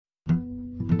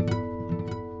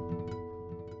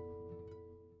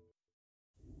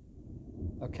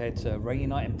Okay, it's a rainy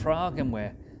night in Prague and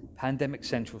we're pandemic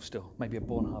central still. Maybe a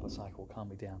Born-Haber cycle will calm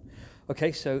me down.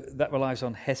 Okay, so that relies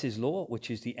on Hess's law, which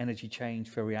is the energy change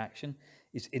for a reaction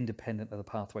is independent of the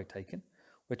pathway taken.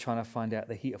 We're trying to find out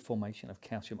the heat of formation of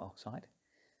calcium oxide.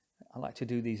 I like to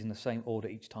do these in the same order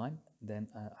each time, then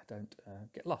I don't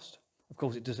get lost. Of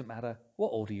course, it doesn't matter what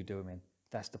order you do them in.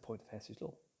 That's the point of Hess's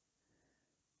law.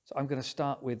 So I'm going to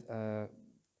start with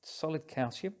solid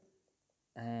calcium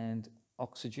and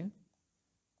oxygen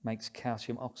makes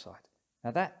calcium oxide. Now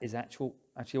that is actually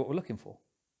what we're looking for.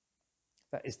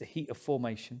 That is the heat of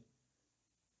formation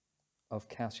of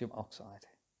calcium oxide.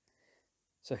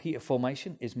 So heat of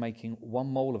formation is making 1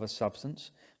 mole of a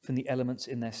substance from the elements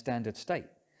in their standard state.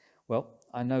 Well,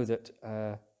 I know that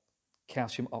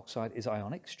calcium oxide is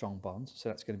ionic, strong bonds, so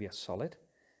that's going to be a solid.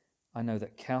 I know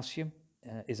that calcium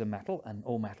is a metal, and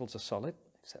all metals are solid,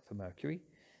 except for mercury.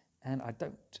 And I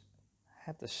don't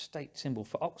have the state symbol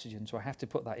for oxygen, so I have to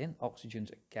put that in.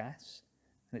 Oxygen's a gas,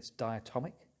 and it's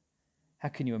diatomic. How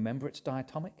can you remember it's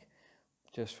diatomic?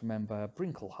 Just remember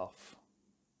Brinkelhoff.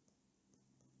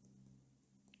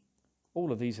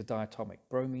 All of these are diatomic.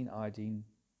 Bromine, iodine,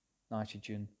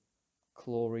 nitrogen,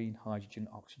 chlorine, hydrogen,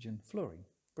 oxygen, fluorine.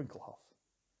 Brinkelhoff.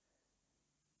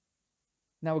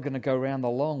 Now we're going to go around the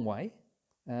long way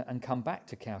and come back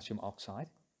to calcium oxide.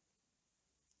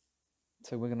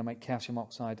 So we're going to make calcium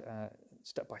oxide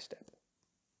step by step.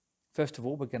 First of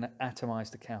all, we're going to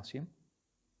atomize the calcium.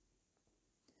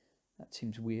 That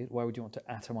seems weird. Why would you want to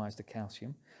atomize the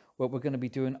calcium? Well, we're going to be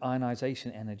doing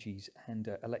ionization energies and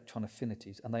electron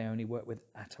affinities, and they only work with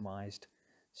atomized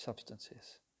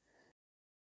substances.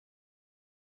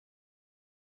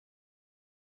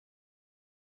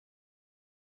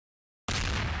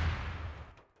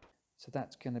 So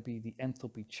that's going to be the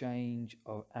enthalpy change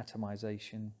of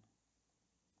atomization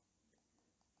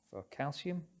for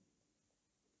calcium.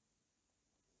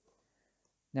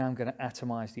 Now I'm going to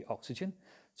atomize the oxygen.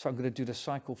 So I'm going to do the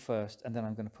cycle first, and then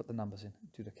I'm going to put the numbers in,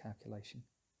 do the calculation.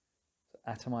 So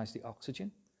atomize the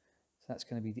oxygen. So that's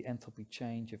going to be the enthalpy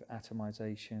change of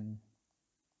atomization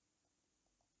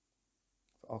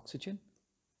for oxygen.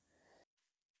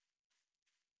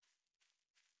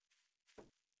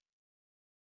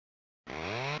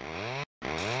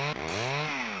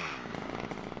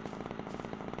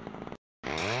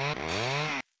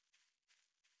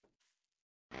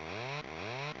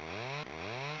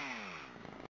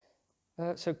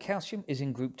 So calcium is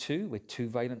in group 2 with 2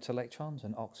 valence electrons,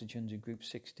 and oxygen's in group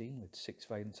 16 with 6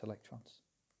 valence electrons.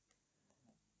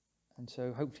 And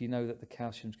so hopefully you know that the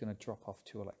calcium's going to drop off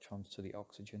 2 electrons to the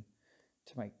oxygen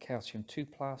to make calcium 2+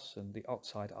 and the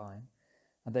oxide ion,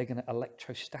 and they're going to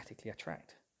electrostatically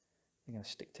attract. They're going to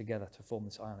stick together to form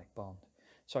this ionic bond.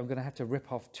 So I'm going to have to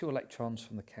rip off 2 electrons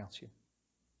from the calcium.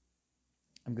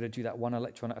 I'm going to do that 1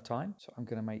 electron at a time. So I'm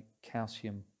going to make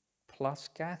calcium plus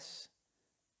gas,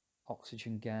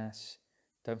 oxygen gas.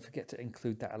 Don't forget to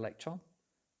include that electron.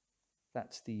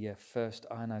 That's the first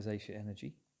ionization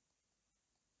energy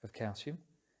of calcium.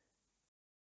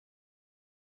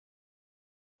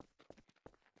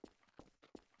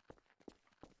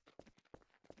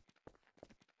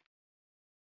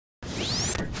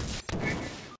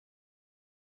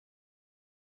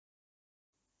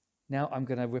 Now I'm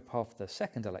going to rip off the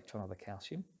second electron of the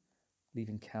calcium,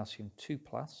 leaving calcium 2+.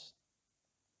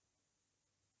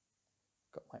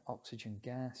 Got my oxygen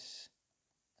gas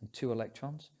and 2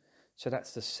 electrons. So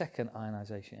that's the second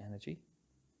ionization energy.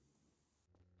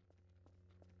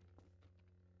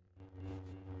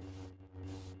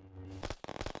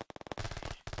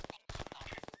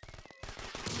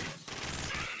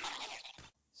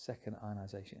 Second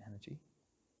ionization energy.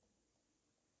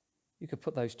 You could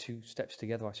put those 2 steps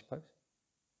together, I suppose.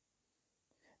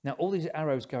 Now all these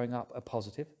arrows going up are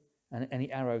positive, and any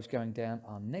arrows going down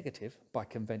are negative by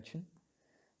convention.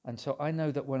 And so I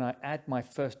know that when I add my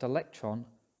first electron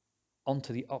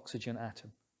onto the oxygen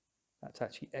atom, that's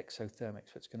actually exothermic,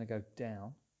 so it's going to go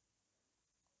down.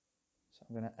 So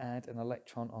I'm going to add an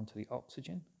electron onto the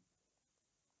oxygen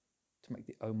to make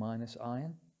the O-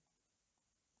 ion.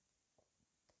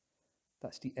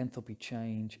 That's the enthalpy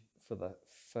change for the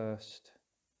first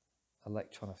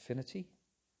electron affinity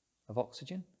of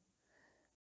oxygen.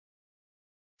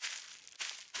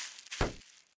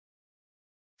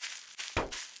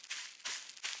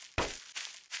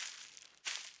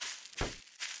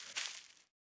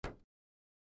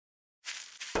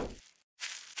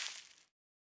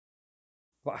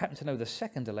 But I happen to know the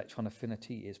second electron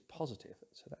affinity is positive,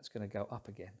 so that's going to go up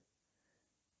again.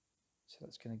 So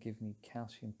that's going to give me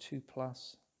calcium 2+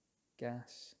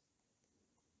 gas,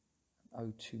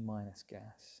 and O2-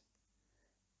 gas.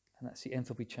 And that's the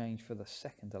enthalpy change for the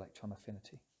second electron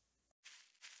affinity.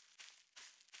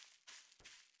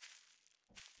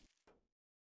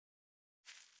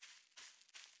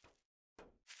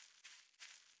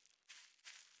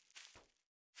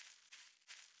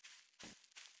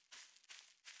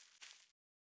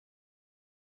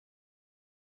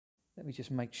 Let me just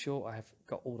make sure I have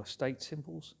got all the state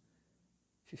symbols.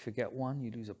 If you forget one,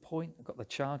 you lose a point. I've got the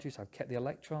charges, I've kept the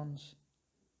electrons.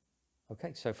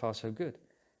 Okay, so far so good.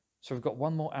 So we've got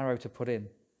one more arrow to put in.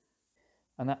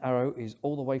 And that arrow is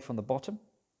all the way from the bottom,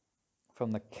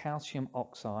 from the calcium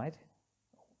oxide.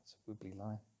 Oh, that's a wibbly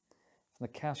line. From the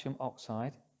calcium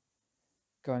oxide,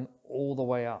 going all the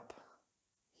way up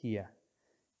here.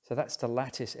 So that's the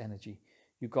lattice energy.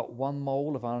 You've got 1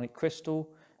 mole of ionic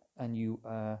crystal, and you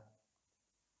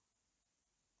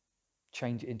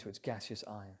change it into its gaseous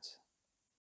ions.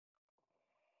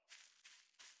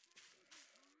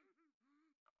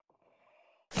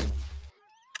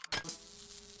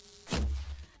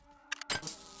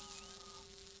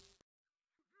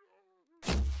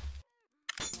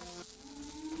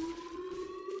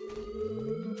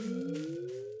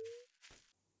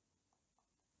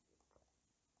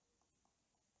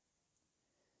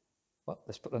 Well,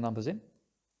 let's put the numbers in.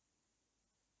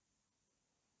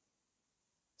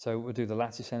 So we'll do the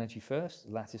lattice energy first.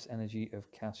 The lattice energy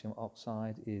of calcium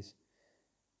oxide is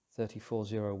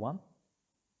 3401.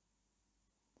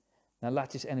 Now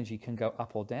lattice energy can go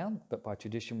up or down, but by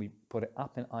tradition we put it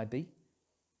up in IB.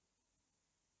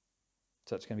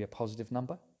 So it's going to be a positive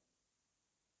number.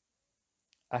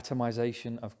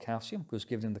 Atomization of calcium was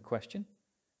given in the question.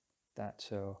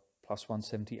 That's plus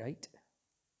 178.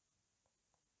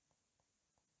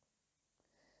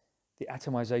 The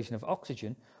atomization of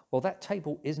oxygen, well, that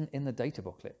table isn't in the data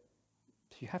booklet.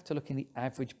 So you have to look in the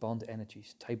average bond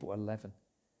energies, table 11,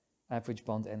 average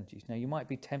bond energies. Now you might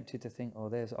be tempted to think, oh,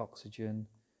 there's oxygen,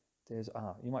 there's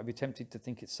R. You might be tempted to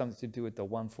think it's something to do with the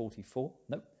 144.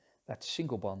 Nope, that's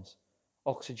single bonds.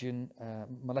 Oxygen,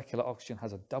 molecular oxygen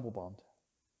has a double bond.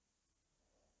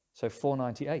 So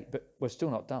 498, but we're still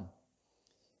not done.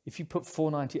 If you put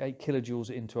 498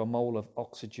 kilojoules into a mole of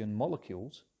oxygen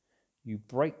molecules, you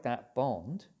break that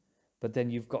bond, but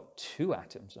then you've got 2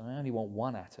 atoms, and I only want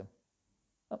 1 atom.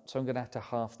 Oh, so I'm going to have to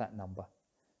half that number.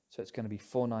 So it's going to be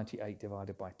 498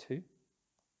 divided by 2.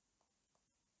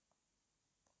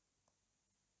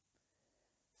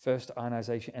 First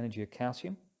ionization energy of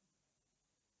calcium.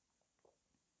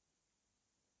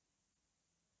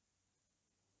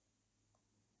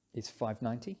 Is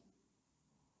 590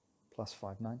 plus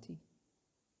 590.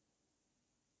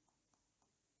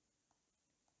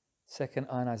 Second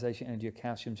ionization energy of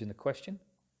calcium is in the question,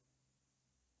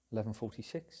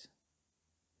 1146.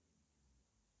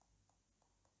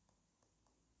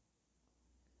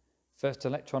 First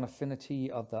electron affinity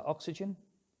of the oxygen,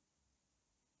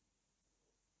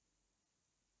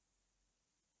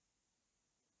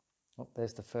 oh,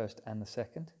 there's the first and the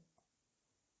second,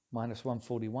 minus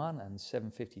 141 and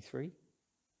 753.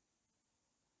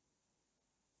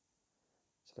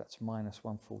 So that's minus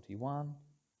 141.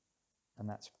 And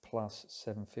that's plus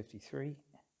 753.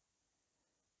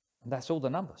 And that's all the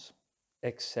numbers,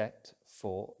 except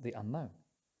for the unknown.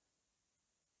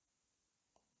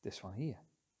 This one here.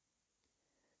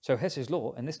 So Hess's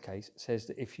law, in this case, says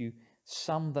that if you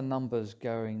sum the numbers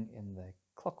going in the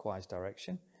clockwise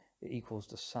direction, it equals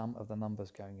the sum of the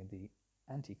numbers going in the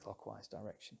anti-clockwise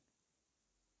direction.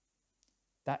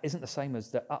 That isn't the same as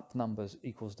the up numbers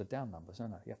equals the down numbers. No,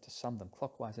 you have to sum them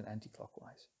clockwise and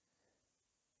anti-clockwise.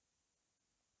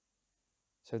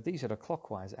 So these are the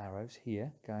clockwise arrows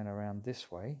here, going around this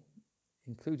way,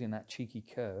 including that cheeky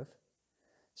curve.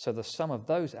 So the sum of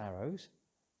those arrows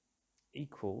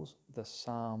equals the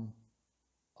sum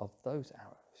of those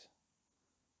arrows.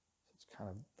 So it's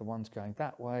kind of the ones going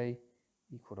that way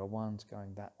equal to ones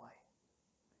going that way.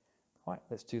 Right,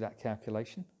 let's do that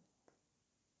calculation.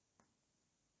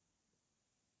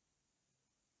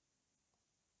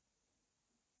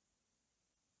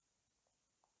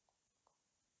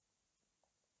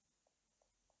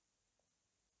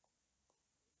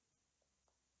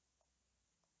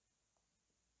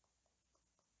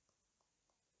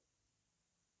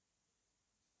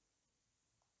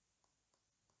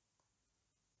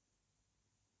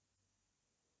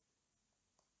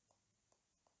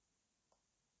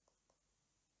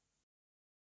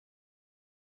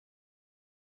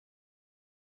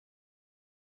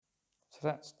 So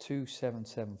that's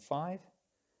 2775.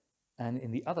 And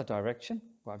in the other direction,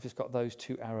 well, I've just got those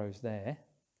 2 arrows there.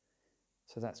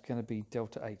 So that's going to be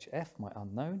delta HF, my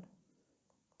unknown,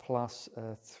 plus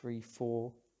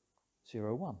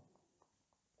 3401.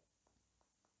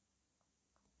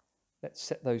 Let's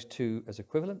set those two as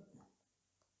equivalent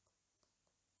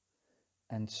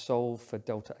and solve for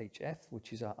delta HF,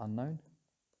 which is our unknown.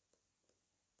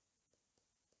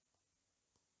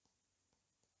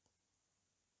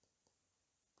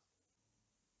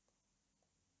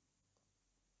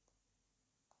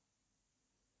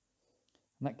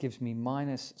 And that gives me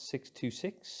minus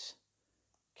 626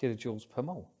 kilojoules per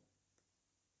mole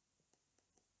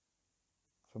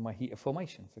for my heat of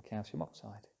formation for calcium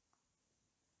oxide.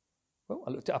 Well, I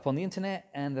looked it up on the internet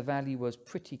and the value was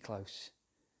pretty close,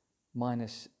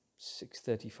 minus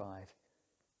 635.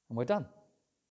 And we're done.